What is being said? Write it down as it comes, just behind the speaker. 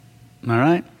All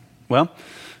right. Well,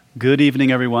 good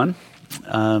evening, everyone.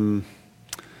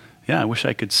 I wish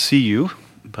I could see you,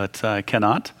 but I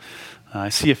cannot. I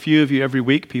see a few of you every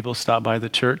week. People stop by the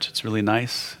church. It's really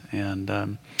nice.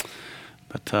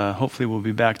 But hopefully we'll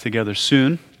be back together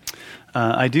soon.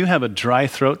 I do have a dry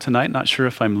throat tonight. Not sure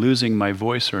if I'm losing my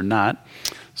voice or not.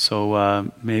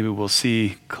 So maybe we'll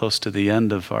see close to the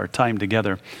end of our time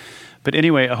together. But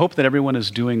anyway, I hope that everyone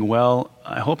is doing well.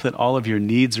 I hope that all of your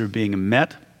needs are being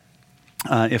met.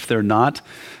 If they're not,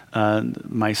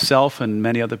 myself and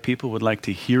many other people would like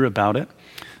to hear about it.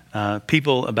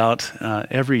 People about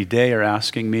every day are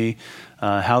asking me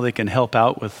how they can help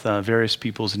out with various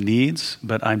people's needs,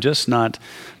 but I'm just not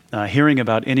hearing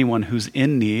about anyone who's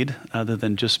in need other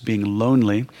than just being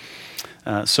lonely.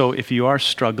 So if you are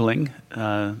struggling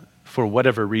for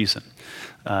whatever reason,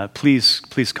 please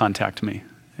contact me,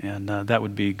 and that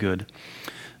would be good.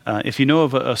 If you know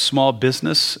of a small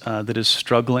business that is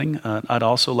struggling, I'd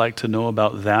also like to know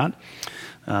about that.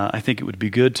 I think it would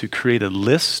be good to create a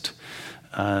list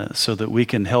so that we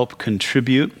can help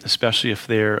contribute, especially if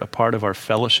they're a part of our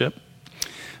fellowship.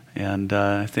 And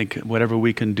I think whatever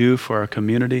we can do for our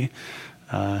community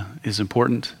is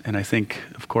important. And I think,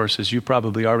 of course, as you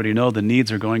probably already know, the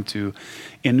needs are going to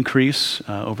increase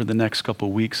over the next couple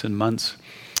of weeks and months.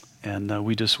 And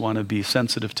we just want to be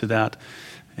sensitive to that.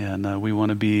 And we want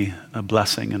to be a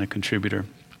blessing and a contributor.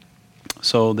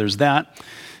 So there's that.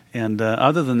 And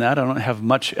other than that, I don't have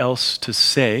much else to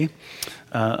say.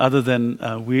 Other than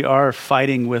we are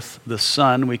fighting with the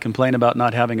sun. We complain about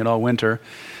not having it all winter.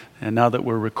 And now that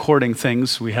we're recording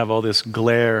things, we have all this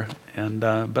glare.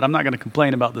 But I'm not going to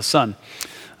complain about the sun.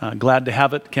 Glad to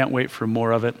have it. Can't wait for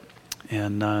more of it.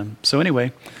 And so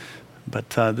anyway, but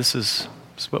this is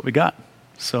what we got.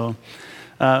 So...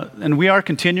 and we are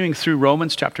continuing through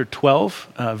Romans chapter 12,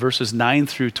 verses 9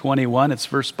 through 21. It's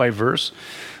verse by verse,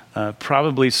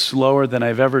 probably slower than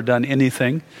I've ever done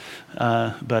anything,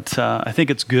 but I think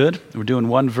it's good. We're doing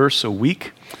one verse a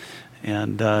week,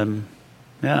 and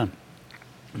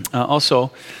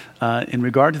also, in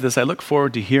regard to this, I look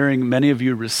forward to hearing many of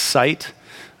you recite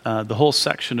the whole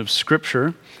section of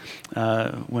Scripture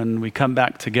when we come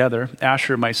back together.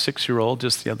 Asher, my 6-year-old,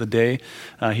 just the other day,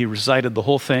 he recited the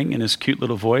whole thing in his cute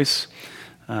little voice.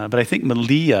 But I think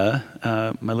Malia,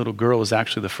 my little girl, was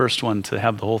actually the first one to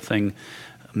have the whole thing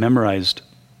memorized.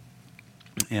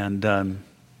 And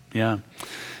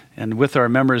and with our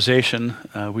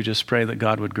memorization, we just pray that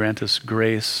God would grant us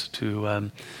grace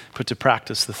to put to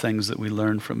practice the things that we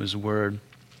learn from His Word.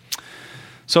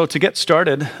 So to get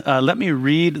started, let me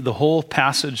read the whole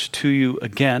passage to you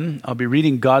again. I'll be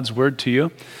reading God's Word to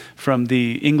you from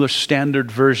the English Standard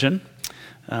Version,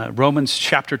 Romans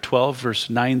chapter 12, verse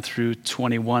 9 through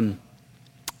 21.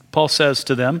 Paul says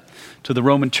to them, to the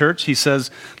Roman church, he says,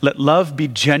 "Let love be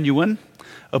genuine,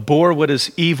 abhor what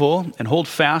is evil, and hold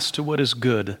fast to what is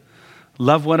good.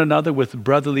 Love one another with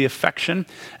brotherly affection,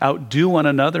 outdo one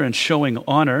another in showing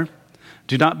honor.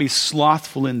 Do not be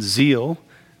slothful in zeal.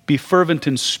 Be fervent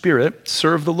in spirit,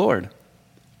 serve the Lord.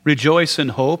 Rejoice in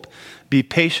hope, be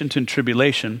patient in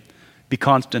tribulation, be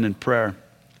constant in prayer.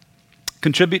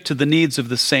 Contribute to the needs of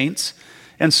the saints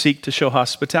and seek to show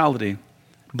hospitality.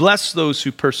 Bless those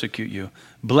who persecute you.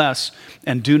 Bless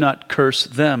and do not curse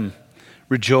them.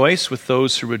 Rejoice with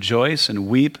those who rejoice and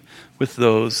weep with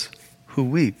those who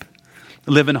weep.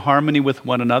 Live in harmony with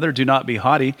one another. Do not be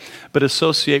haughty, but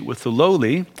associate with the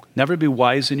lowly. Never be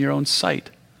wise in your own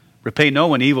sight. Repay no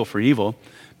one evil for evil,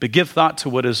 but give thought to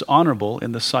what is honorable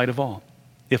in the sight of all.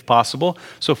 If possible,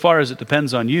 so far as it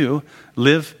depends on you,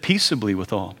 live peaceably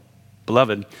with all.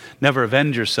 Beloved, never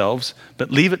avenge yourselves,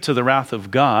 but leave it to the wrath of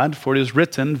God, for it is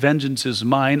written, 'Vengeance is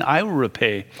mine, I will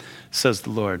repay,' says the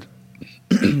Lord."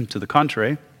 To the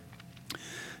contrary,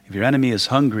 if your enemy is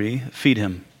hungry, feed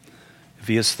him. If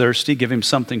he is thirsty, give him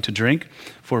something to drink,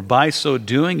 for by so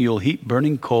doing you'll heap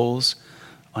burning coals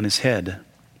on his head.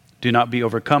 Do not be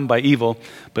overcome by evil,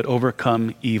 but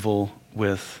overcome evil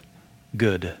with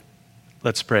good.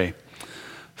 Let's pray.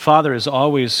 Father, as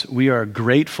always, we are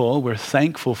grateful. We're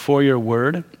thankful for your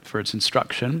word, for its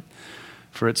instruction,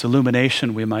 for its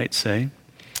illumination, we might say.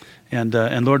 And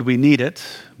Lord, we need it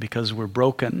because we're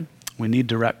broken. We need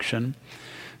direction,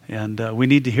 and we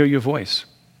need to hear your voice.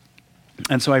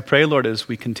 And so I pray, Lord, as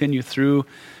we continue through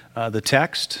the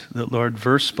text, that, Lord,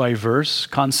 verse by verse,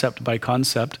 concept by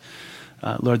concept,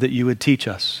 Lord, that you would teach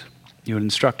us, you would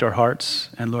instruct our hearts,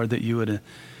 and Lord, that you would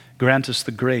grant us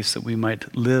the grace that we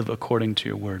might live according to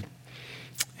your word.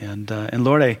 And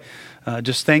Lord, I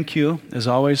just thank you, as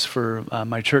always, for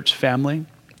my church family,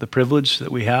 the privilege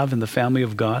that we have in the family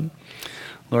of God.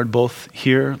 Lord, both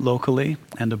here locally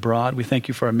and abroad, we thank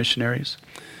you for our missionaries.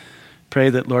 Pray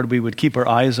that, Lord, we would keep our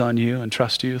eyes on you and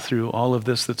trust you through all of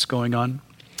this that's going on.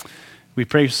 We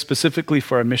pray specifically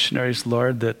for our missionaries,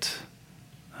 Lord, that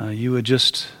you would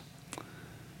just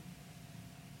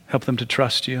help them to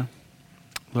trust you.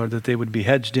 Lord, that they would be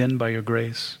hedged in by your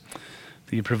grace.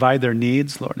 That you provide their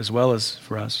needs, Lord, as well as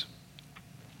for us.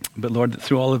 But Lord, that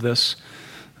through all of this,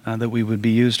 that we would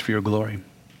be used for your glory.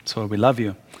 So we love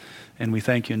you, and we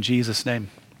thank you in Jesus'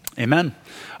 name. Amen.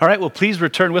 All right, well, please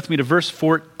return with me to verse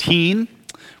 14,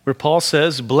 where Paul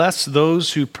says, "Bless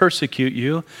those who persecute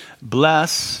you.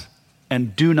 Bless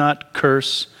and do not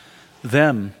curse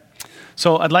them."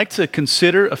 So I'd like to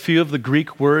consider a few of the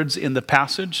Greek words in the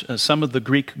passage, some of the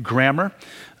Greek grammar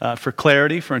for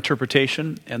clarity, for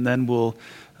interpretation, and then we'll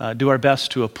do our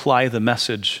best to apply the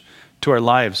message to our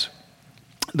lives.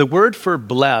 The word for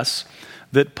bless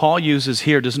that Paul uses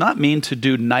here does not mean to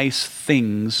do nice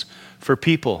things for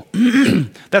people.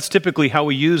 That's typically how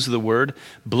we use the word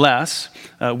bless.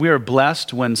 We are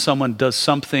blessed when someone does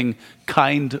something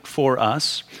kind for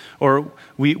us, or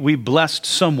we blessed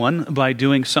someone by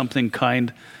doing something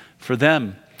kind for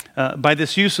them. By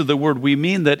this use of the word, we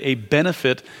mean that a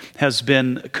benefit has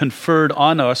been conferred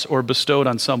on us or bestowed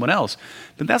on someone else.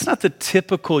 But that's not the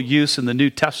typical use in the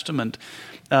New Testament.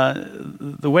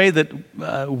 The way that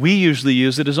we usually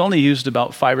use it is only used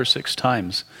about 5 or 6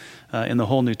 times in the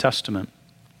whole New Testament.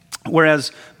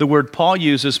 Whereas the word Paul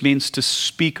uses means to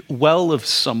speak well of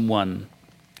someone.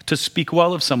 To speak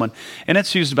well of someone. And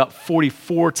it's used about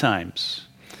 44 times.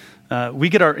 We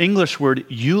get our English word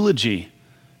eulogy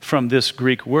from this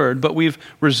Greek word, but we've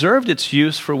reserved its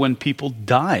use for when people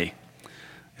die.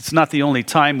 It's not the only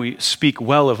time we speak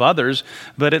well of others,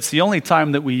 but it's the only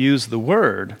time that we use the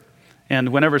word. And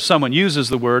whenever someone uses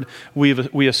the word,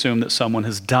 we assume that someone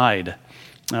has died.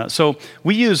 So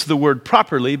we use the word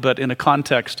properly, but in a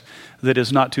context that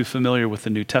is not too familiar with the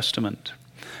New Testament.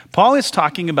 Paul is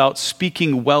talking about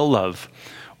speaking well of,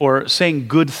 or saying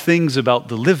good things about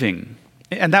the living.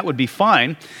 And that would be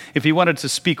fine if he wanted to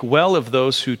speak well of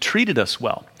those who treated us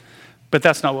well. But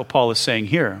that's not what Paul is saying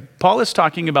here. Paul is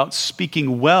talking about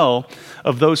speaking well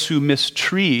of those who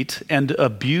mistreat and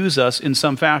abuse us in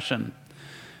some fashion.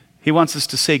 He wants us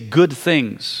to say good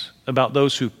things about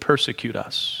those who persecute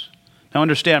us. Now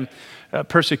understand,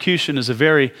 persecution is a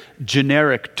very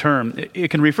generic term. It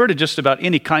can refer to just about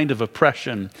any kind of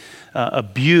oppression,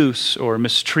 abuse or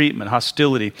mistreatment,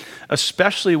 hostility,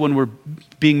 especially when we're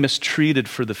being mistreated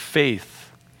for the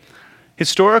faith.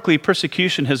 Historically,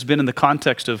 persecution has been in the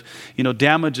context of,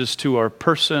 damages to our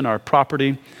person, our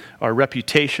property, our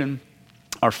reputation,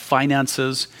 our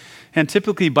finances, and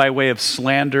typically by way of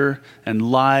slander and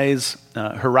lies,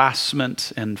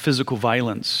 harassment, and physical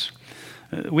violence.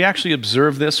 We actually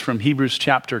observe this from Hebrews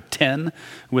chapter 10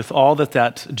 with all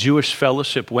that Jewish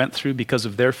fellowship went through because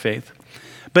of their faith.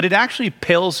 But it actually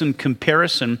pales in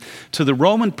comparison to the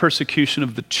Roman persecution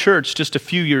of the church just a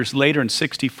few years later in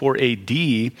 64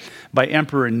 AD by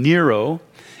Emperor Nero.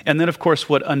 And then, of course,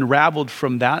 what unraveled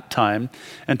from that time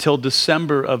until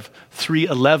December of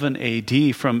 311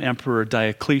 AD from Emperor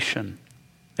Diocletian.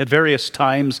 At various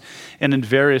times and in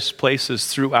various places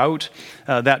throughout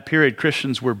that period,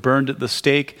 Christians were burned at the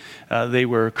stake, they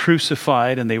were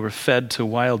crucified, and they were fed to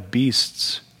wild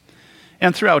beasts.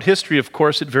 And throughout history, of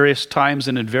course, at various times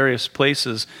and in various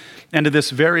places, and to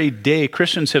this very day,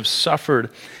 Christians have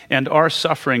suffered and are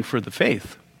suffering for the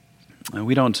faith.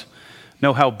 We don't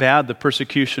know how bad the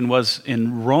persecution was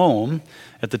in Rome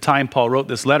at the time Paul wrote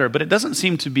this letter, but it doesn't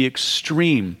seem to be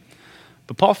extreme.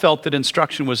 But Paul felt that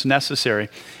instruction was necessary.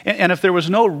 And if there was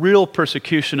no real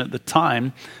persecution at the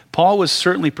time, Paul was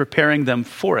certainly preparing them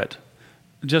for it,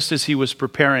 just as he was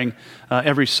preparing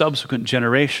every subsequent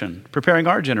generation, preparing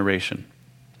our generation.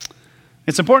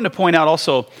 It's important to point out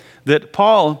also that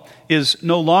Paul is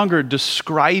no longer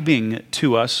describing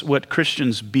to us what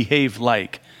Christians behave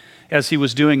like, as he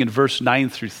was doing in verse 9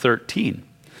 through 13.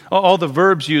 All the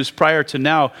verbs used prior to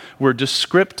now were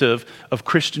descriptive of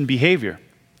Christian behavior.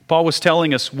 Paul was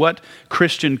telling us what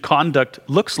Christian conduct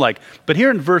looks like. But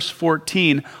here in verse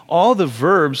 14, all the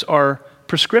verbs are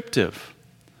prescriptive.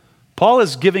 Paul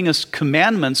is giving us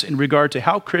commandments in regard to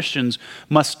how Christians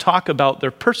must talk about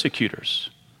their persecutors.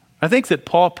 I think that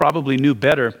Paul probably knew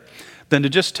better than to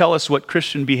just tell us what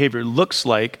Christian behavior looks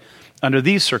like under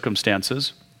these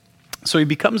circumstances. So he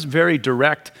becomes very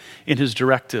direct in his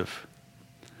directive.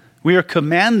 We are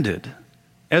commanded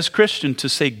as Christians to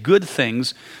say good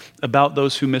things about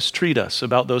those who mistreat us,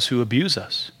 about those who abuse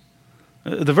us.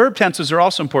 The verb tenses are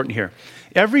also important here.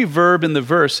 Every verb in the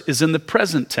verse is in the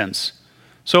present tense.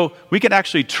 So we could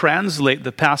actually translate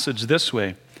the passage this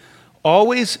way.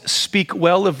 Always speak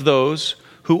well of those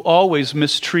who always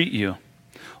mistreat you.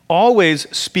 Always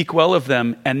speak well of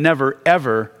them and never,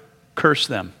 ever curse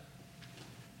them.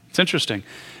 It's interesting.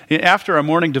 After our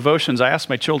morning devotions, I asked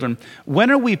my children, when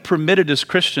are we permitted as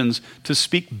Christians to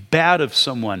speak bad of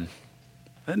someone?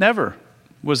 Never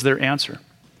was their answer.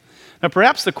 Now,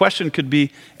 perhaps the question could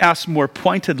be asked more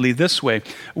pointedly this way.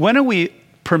 When are we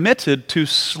permitted to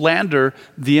slander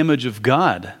the image of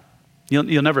God?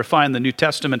 You'll never find the New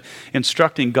Testament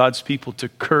instructing God's people to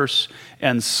curse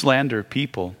and slander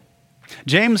people.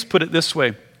 James put it this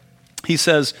way. He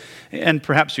says, and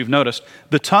perhaps you've noticed,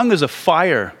 the tongue is a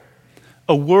fire,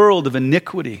 a world of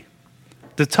iniquity.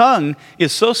 The tongue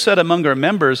is so set among our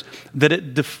members that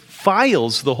it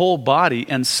defiles the whole body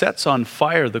and sets on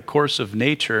fire the course of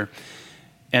nature,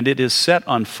 and it is set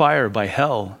on fire by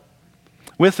hell.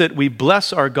 With it we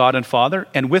bless our God and Father,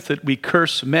 and with it we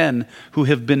curse men who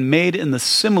have been made in the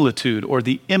similitude or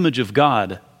the image of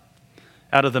God.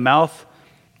 Out of the mouth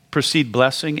proceed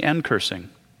blessing and cursing.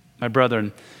 My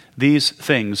brethren, these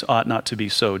things ought not to be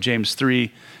so. James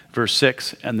 3, verse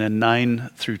 6, and then 9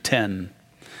 through 10.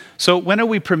 So when are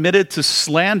we permitted to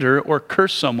slander or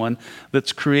curse someone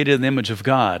that's created in the image of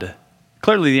God?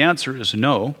 Clearly the answer is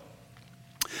no.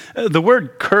 The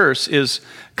word curse is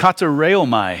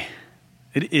katereomai.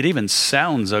 It even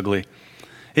sounds ugly.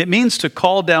 It means to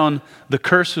call down the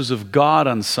curses of God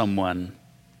on someone.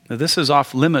 Now, this is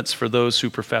off limits for those who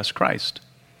profess Christ.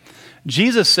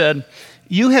 Jesus said,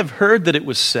 "You have heard that it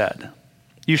was said,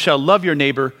 'You shall love your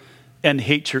neighbor and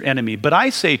hate your enemy.' But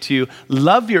I say to you,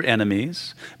 love your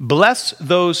enemies, bless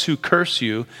those who curse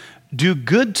you, do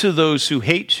good to those who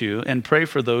hate you, and pray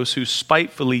for those who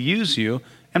spitefully use you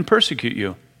and persecute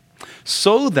you,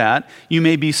 so that you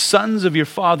may be sons of your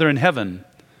Father in heaven.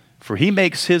 For he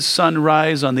makes his sun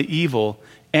rise on the evil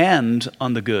and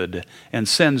on the good, and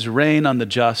sends rain on the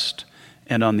just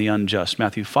and on the unjust."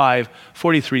 Matthew 5,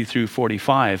 43 through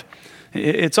 45.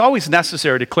 It's always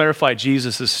necessary to clarify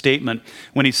Jesus' statement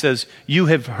when he says, "You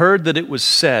have heard that it was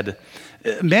said."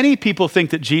 Many people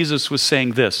think that Jesus was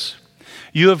saying this: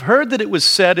 "You have heard that it was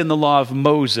said in the law of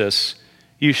Moses,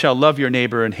 'You shall love your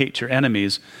neighbor and hate your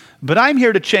enemies.' But I'm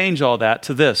here to change all that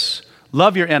to this: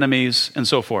 love your enemies," and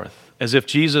so forth, as if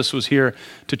Jesus was here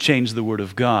to change the word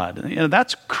of God.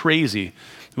 That's crazy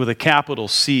with a capital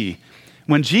C.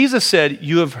 When Jesus said,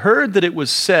 "You have heard that it was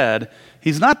said,"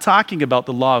 he's not talking about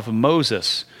the law of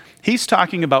Moses. He's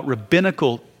talking about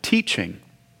rabbinical teaching.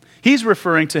 He's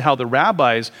referring to how the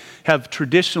rabbis have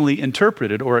traditionally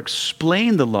interpreted or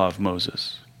explained the law of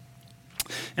Moses.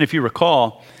 And if you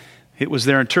recall, it was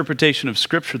their interpretation of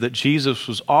Scripture that Jesus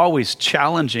was always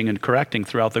challenging and correcting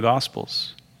throughout the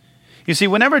Gospels. You see,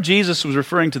 whenever Jesus was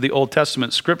referring to the Old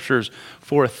Testament Scriptures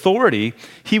for authority,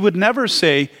 he would never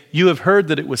say, "You have heard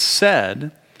that it was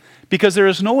said," because there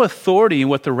is no authority in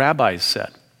what the rabbis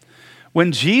said.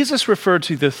 When Jesus referred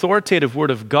to the authoritative word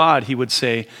of God, he would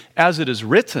say, "As it is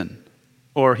written,"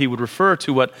 or he would refer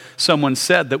to what someone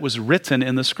said that was written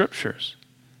in the Scriptures.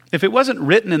 If it wasn't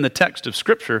written in the text of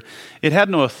Scripture, it had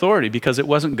no authority because it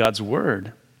wasn't God's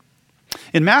word.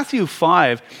 In Matthew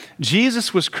 5,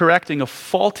 Jesus was correcting a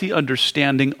faulty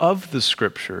understanding of the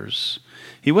Scriptures.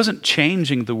 He wasn't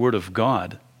changing the word of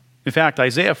God. In fact,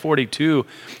 Isaiah 42,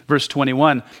 verse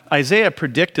 21, Isaiah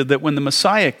predicted that when the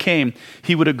Messiah came,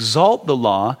 he would exalt the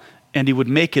law and he would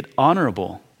make it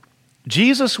honorable.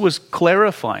 Jesus was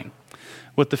clarifying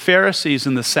what the Pharisees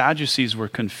and the Sadducees were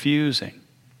confusing.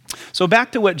 So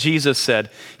back to what Jesus said.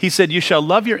 He said, "You shall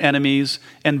love your enemies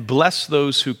and bless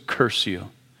those who curse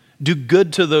you. Do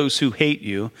good to those who hate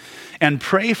you, and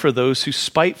pray for those who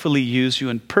spitefully use you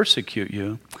and persecute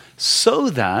you, so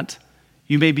that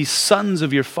you may be sons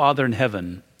of your Father in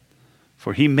heaven.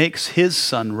 For he makes his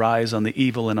sun rise on the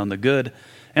evil and on the good,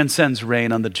 and sends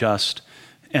rain on the just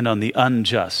and on the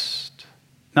unjust."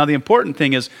 Now the important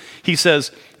thing is, he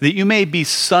says, that you may be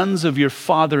sons of your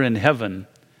Father in heaven.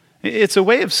 It's a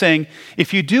way of saying,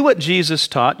 if you do what Jesus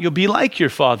taught, you'll be like your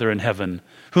Father in heaven,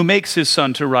 who makes his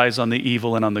sun to rise on the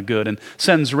evil and on the good, and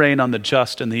sends rain on the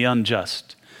just and the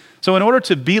unjust. So in order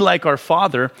to be like our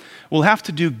Father, we'll have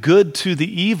to do good to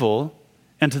the evil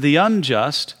and to the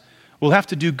unjust. We'll have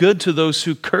to do good to those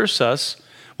who curse us.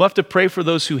 We'll have to pray for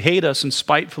those who hate us and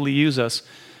spitefully use us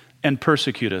and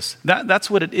persecute us.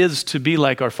 That's what it is to be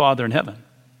like our Father in heaven.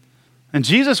 And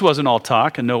Jesus wasn't all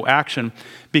talk and no action,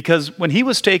 because when he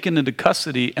was taken into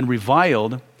custody and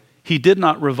reviled, he did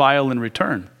not revile in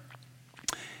return.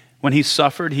 When he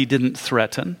suffered, he didn't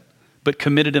threaten, but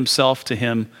committed himself to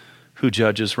him who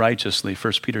judges righteously,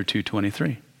 1 Peter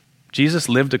 2:23. Jesus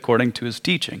lived according to his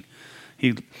teaching.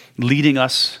 He leading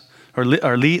us, or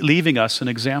leaving us an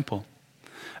example.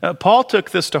 Paul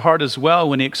took this to heart as well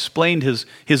when he explained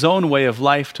his own way of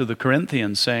life to the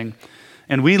Corinthians, saying,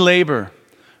 "And we labor,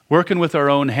 working with our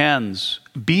own hands,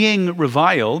 being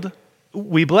reviled,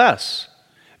 we bless.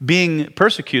 Being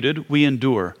persecuted, we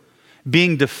endure.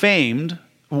 Being defamed,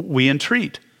 we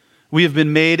entreat. We have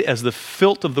been made as the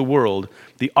filth of the world,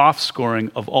 the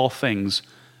offscoring of all things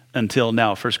until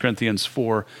now." 1 Corinthians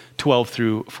 4:12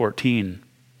 through 14.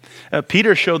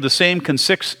 Peter showed the same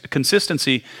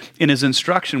consistency in his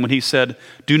instruction when he said,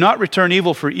 "Do not return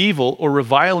evil for evil or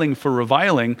reviling for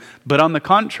reviling, but on the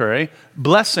contrary,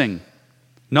 blessing,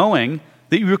 knowing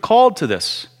that you were called to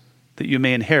this, that you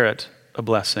may inherit a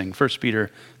blessing." 1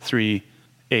 Peter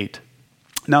 3:8.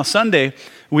 Now, Sunday,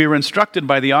 we were instructed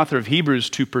by the author of Hebrews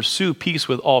to pursue peace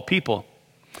with all people.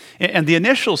 And the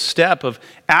initial step of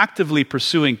actively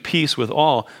pursuing peace with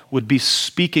all would be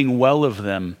speaking well of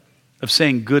them, of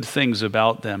saying good things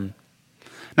about them.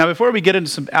 Now, before we get into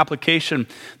some application,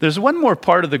 there's one more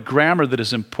part of the grammar that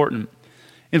is important.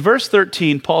 In verse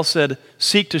 13, Paul said,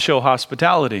 "Seek to show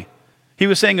hospitality." He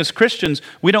was saying as Christians,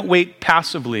 we don't wait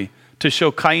passively to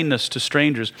show kindness to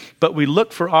strangers, but we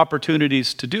look for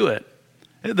opportunities to do it.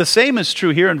 The same is true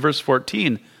here in verse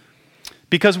 14.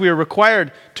 Because we are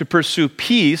required to pursue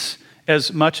peace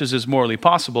as much as is morally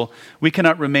possible, we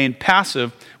cannot remain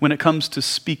passive when it comes to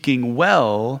speaking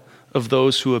well of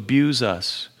those who abuse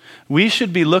us. We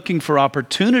should be looking for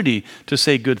opportunity to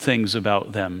say good things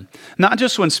about them, not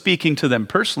just when speaking to them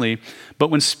personally, but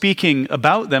when speaking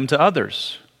about them to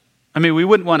others. I mean, we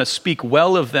wouldn't want to speak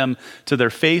well of them to their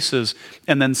faces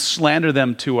and then slander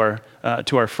them to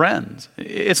our friends.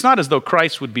 It's not as though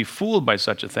Christ would be fooled by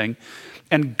such a thing,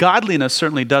 and godliness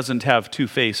certainly doesn't have two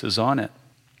faces on it.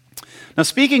 Now,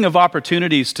 speaking of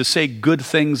opportunities to say good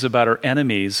things about our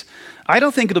enemies, I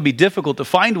don't think it'll be difficult to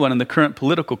find one in the current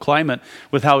political climate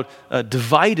with how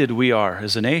divided we are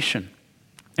as a nation.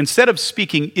 Instead of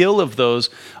speaking ill of those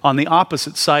on the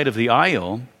opposite side of the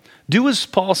aisle, do as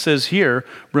Paul says here,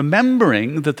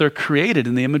 remembering that they're created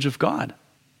in the image of God.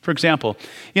 For example,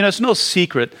 it's no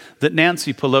secret that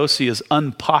Nancy Pelosi is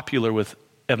unpopular with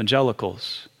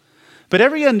evangelicals. But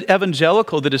every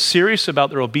evangelical that is serious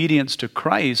about their obedience to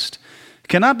Christ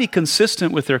cannot be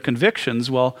consistent with their convictions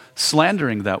while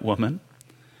slandering that woman.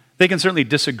 They can certainly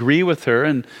disagree with her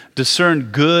and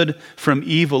discern good from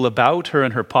evil about her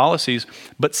and her policies,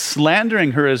 but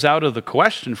slandering her is out of the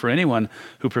question for anyone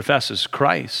who professes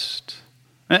Christ.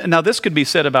 Now, this could be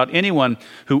said about anyone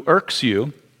who irks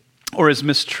you or has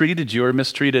mistreated you or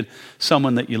mistreated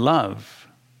someone that you love.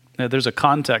 Now, there's a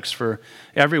context for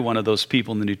every one of those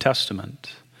people in the New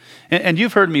Testament. And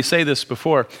you've heard me say this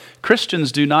before.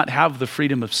 Christians do not have the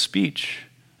freedom of speech.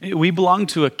 We belong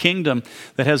to a kingdom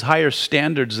that has higher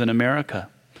standards than America.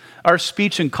 Our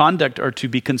speech and conduct are to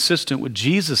be consistent with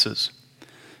Jesus's.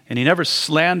 And he never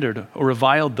slandered or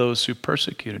reviled those who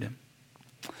persecuted him.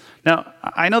 Now,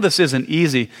 I know this isn't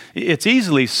easy. It's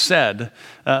easily said,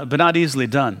 but not easily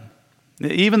done.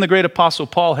 Even the great apostle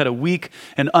Paul had a weak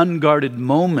and unguarded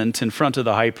moment in front of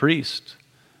the high priest.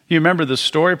 You remember the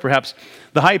story, perhaps.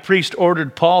 The high priest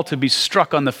ordered Paul to be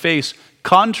struck on the face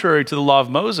contrary to the law of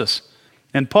Moses.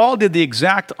 And Paul did the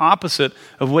exact opposite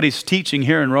of what he's teaching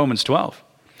here in Romans 12.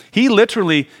 He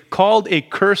literally called a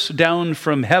curse down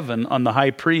from heaven on the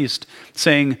high priest,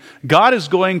 saying, "God is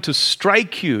going to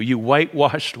strike you, you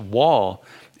whitewashed wall."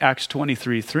 Acts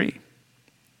 23:3.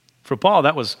 For Paul,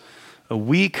 that was a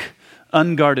weak,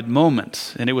 unguarded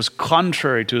moment, and it was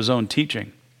contrary to his own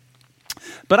teaching.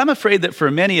 But I'm afraid that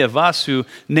for many of us who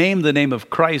name the name of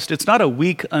Christ, it's not a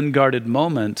weak, unguarded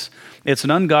moment. It's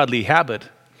an ungodly habit.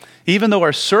 Even though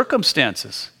our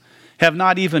circumstances have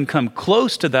not even come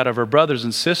close to that of our brothers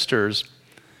and sisters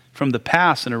from the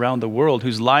past and around the world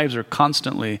whose lives are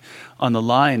constantly on the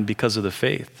line because of the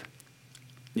faith.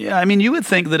 Yeah, I mean, you would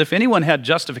think that if anyone had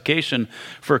justification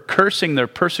for cursing their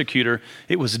persecutor,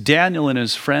 it was Daniel and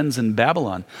his friends in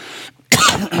Babylon.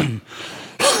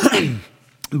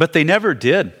 But they never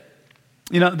did.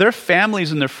 Their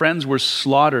families and their friends were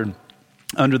slaughtered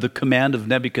under the command of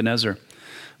Nebuchadnezzar.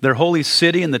 Their holy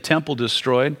city and the temple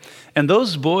destroyed, and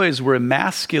those boys were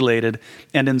emasculated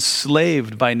and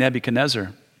enslaved by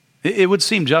Nebuchadnezzar. It would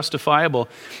seem justifiable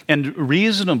and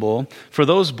reasonable for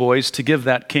those boys to give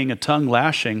that king a tongue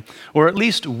lashing, or at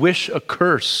least wish a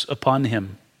curse upon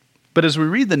him. But as we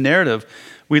read the narrative,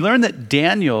 we learn that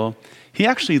Daniel, he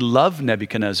actually loved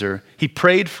Nebuchadnezzar. He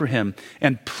prayed for him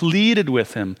and pleaded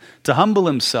with him to humble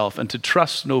himself and to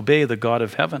trust and obey the God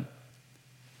of heaven.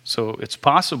 So it's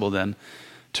possible then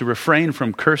to refrain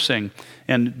from cursing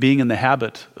and being in the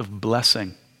habit of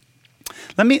blessing.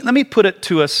 Let me put it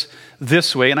to us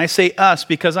this way, and I say us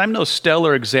because I'm no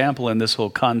stellar example in this whole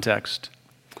context.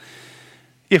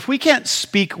 If we can't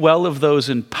speak well of those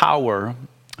in power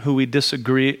who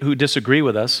disagree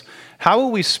with us, how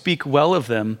will we speak well of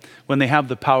them when they have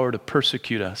the power to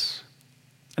persecute us?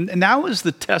 And now is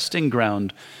the testing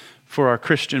ground for our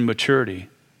Christian maturity,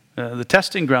 the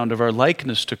testing ground of our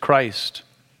likeness to Christ.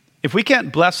 If we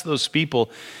can't bless those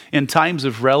people in times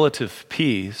of relative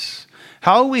peace,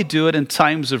 how will we do it in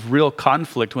times of real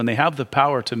conflict when they have the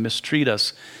power to mistreat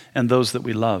us and those that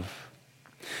we love?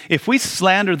 If we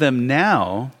slander them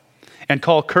now and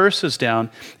call curses down,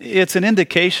 it's an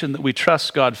indication that we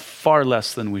trust God far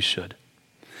less than we should.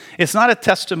 It's not a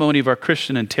testimony of our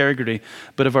Christian integrity,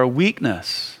 but of our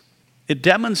weakness. It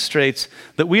demonstrates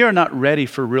that we are not ready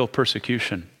for real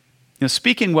persecution.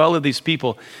 Speaking well of these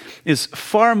people is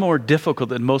far more difficult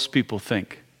than most people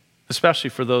think, especially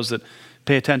for those that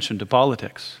pay attention to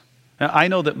politics. Now, I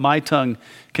know that my tongue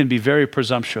can be very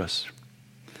presumptuous.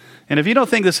 And if you don't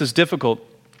think this is difficult,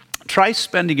 try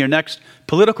spending your next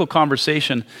political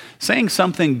conversation saying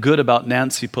something good about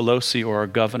Nancy Pelosi or our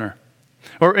governor,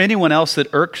 or anyone else that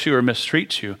irks you or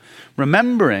mistreats you,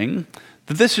 remembering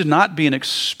that this should not be an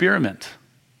experiment.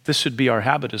 This should be our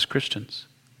habit as Christians.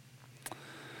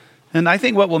 And I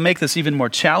think what will make this even more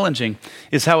challenging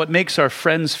is how it makes our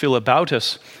friends feel about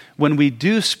us when we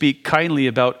do speak kindly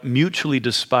about mutually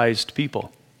despised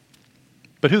people.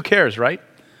 But who cares, right?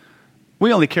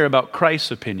 We only care about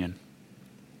Christ's opinion.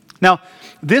 Now,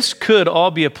 this could all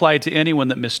be applied to anyone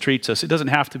that mistreats us. It doesn't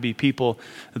have to be people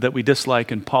that we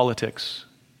dislike in politics.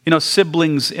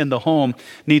 Siblings in the home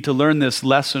need to learn this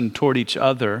lesson toward each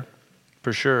other,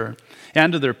 for sure,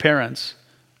 and to their parents.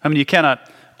 You cannot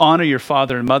honor your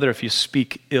father and mother if you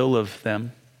speak ill of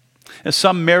them. As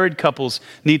some married couples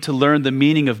need to learn the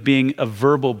meaning of being a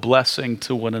verbal blessing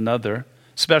to one another,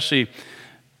 especially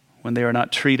when they are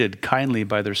not treated kindly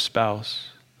by their spouse.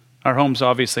 Our homes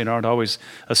obviously aren't always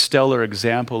a stellar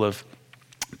example of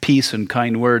peace and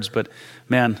kind words, but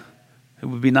man, it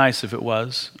would be nice if it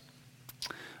was.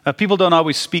 People don't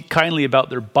always speak kindly about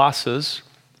their bosses,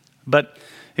 but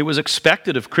it was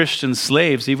expected of Christian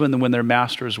slaves even when their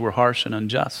masters were harsh and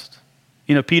unjust.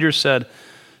 Peter said,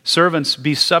 "Servants,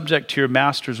 be subject to your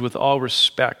masters with all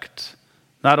respect,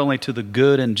 not only to the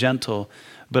good and gentle,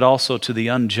 but also to the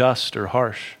unjust or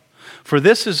harsh. For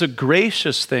this is a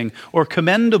gracious thing or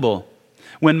commendable.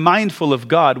 When mindful of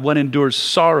God, one endures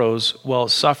sorrows while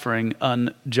suffering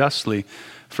unjustly."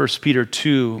 1 Peter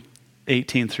 2,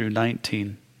 18 through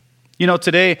 19.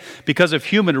 Today, because of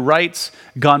human rights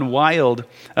gone wild,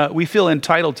 we feel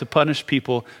entitled to punish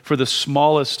people for the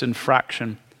smallest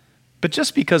infraction. But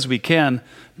just because we can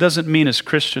doesn't mean as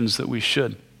Christians that we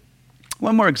should.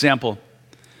 One more example.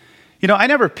 I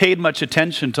never paid much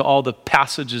attention to all the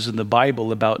passages in the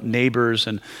Bible about neighbors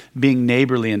and being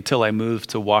neighborly until I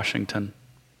moved to Washington.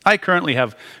 I currently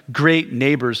have great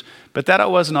neighbors, but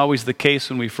that wasn't always the case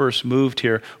when we first moved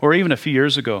here, or even a few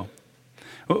years ago.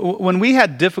 When we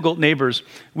had difficult neighbors,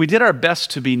 we did our best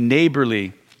to be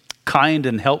neighborly, kind,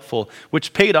 and helpful,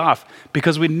 which paid off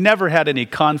because we never had any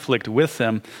conflict with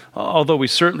them, although we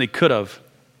certainly could have.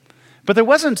 But there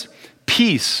wasn't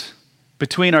peace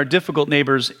between our difficult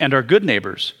neighbors and our good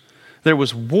neighbors. There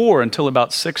was war until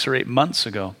about 6 or 8 months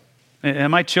ago.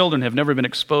 And my children have never been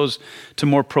exposed to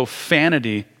more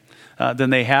profanity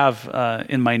than they have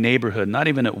in my neighborhood, not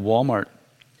even at Walmart.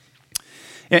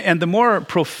 And the more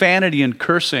profanity and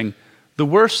cursing, the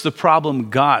worse the problem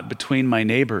got between my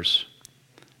neighbors.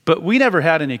 But we never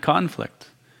had any conflict.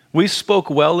 We spoke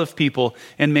well of people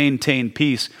and maintained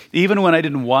peace, even when I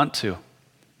didn't want to.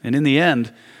 And in the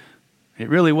end, it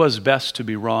really was best to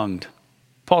be wronged.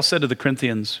 Paul said to the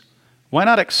Corinthians, "Why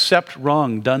not accept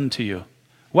wrong done to you?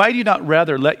 Why do you not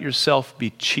rather let yourself be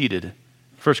cheated?"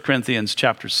 1 Corinthians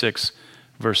chapter 6,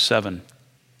 verse 7.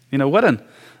 What an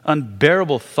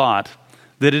unbearable thought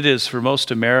that it is for most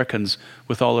Americans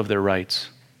with all of their rights.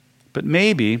 But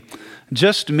maybe,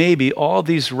 just maybe, all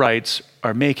these rights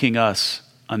are making us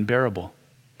unbearable.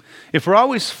 If we're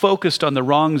always focused on the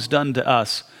wrongs done to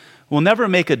us, we'll never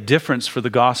make a difference for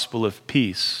the gospel of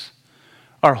peace.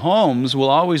 Our homes will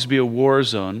always be a war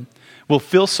zone. We'll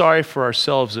feel sorry for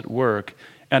ourselves at work,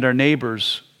 and our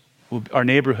neighborhoods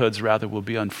will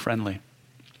be unfriendly.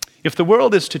 If the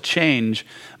world is to change,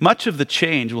 much of the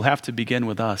change will have to begin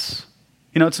with us.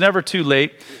 It's never too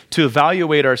late to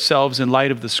evaluate ourselves in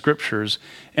light of the scriptures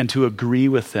and to agree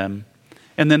with them,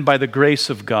 and then by the grace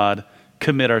of God,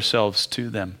 commit ourselves to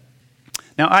them.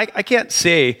 Now, I can't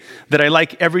say that I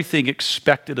like everything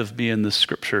expected of me in the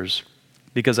scriptures,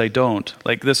 because I don't.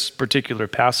 Like this particular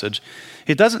passage,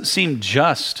 it doesn't seem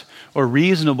just or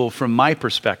reasonable from my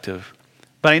perspective.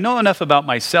 But I know enough about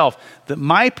myself that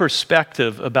my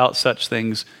perspective about such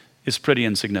things is pretty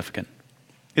insignificant.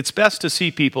 It's best to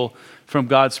see people from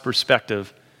God's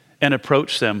perspective and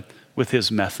approach them with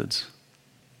his methods.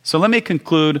 So let me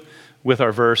conclude with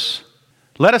our verse.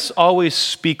 Let us always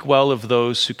speak well of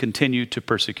those who continue to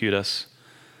persecute us.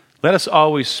 Let us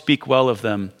always speak well of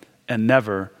them and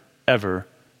never, ever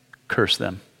curse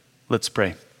them. Let's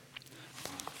pray.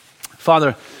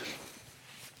 Father,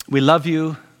 we love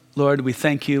you, Lord. We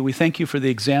thank you. We thank you for the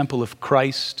example of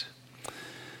Christ.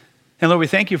 And Lord, we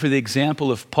thank you for the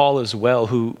example of Paul as well,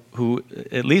 who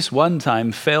at least one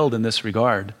time failed in this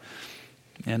regard.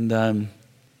 And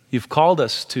you've called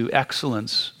us to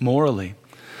excellence morally.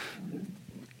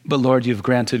 But Lord, you've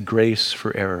granted grace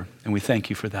for error, and we thank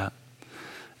you for that.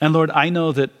 And Lord, I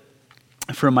know that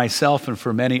for myself and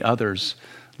for many others,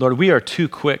 Lord, we are too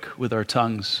quick with our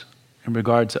tongues in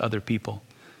regard to other people.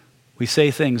 We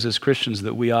say things as Christians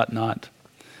that we ought not.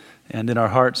 And in our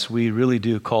hearts, we really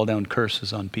do call down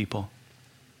curses on people.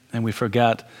 And we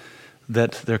forget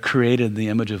that they're created in the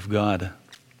image of God.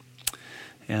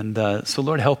 And so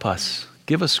Lord, help us.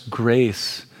 Give us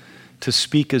grace to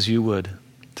speak as you would,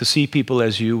 to see people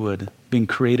as you would, being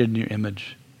created in your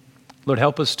image. Lord,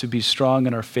 help us to be strong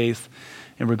in our faith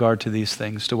in regard to these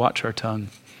things, to watch our tongue.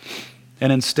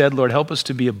 And instead, Lord, help us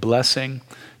to be a blessing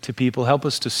to people. Help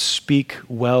us to speak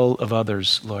well of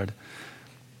others, Lord,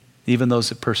 even those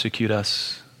that persecute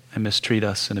us and mistreat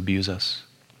us and abuse us.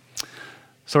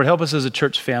 So Lord, help us as a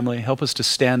church family. Help us to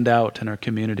stand out in our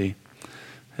community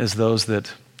as those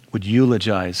that would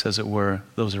eulogize, as it were,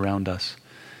 those around us.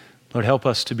 Lord, help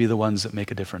us to be the ones that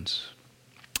make a difference.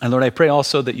 And Lord, I pray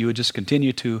also that you would just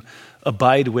continue to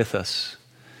abide with us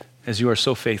as you are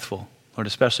so faithful, Lord,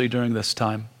 especially during this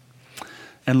time.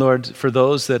 And Lord, for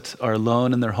those that are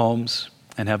alone in their homes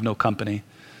and have no company,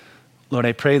 Lord,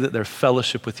 I pray that their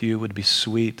fellowship with you would be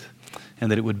sweet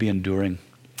and that it would be enduring.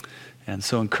 And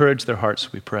so encourage their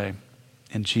hearts, we pray.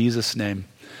 In Jesus' name,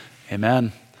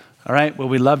 amen. All right, well,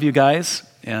 we love you guys,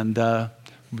 and we'll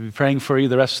be praying for you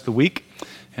the rest of the week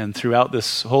and throughout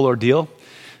this whole ordeal.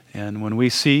 And when we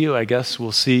see you, I guess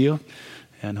we'll see you,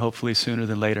 and hopefully sooner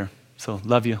than later. So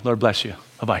love you. Lord bless you.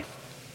 Bye-bye.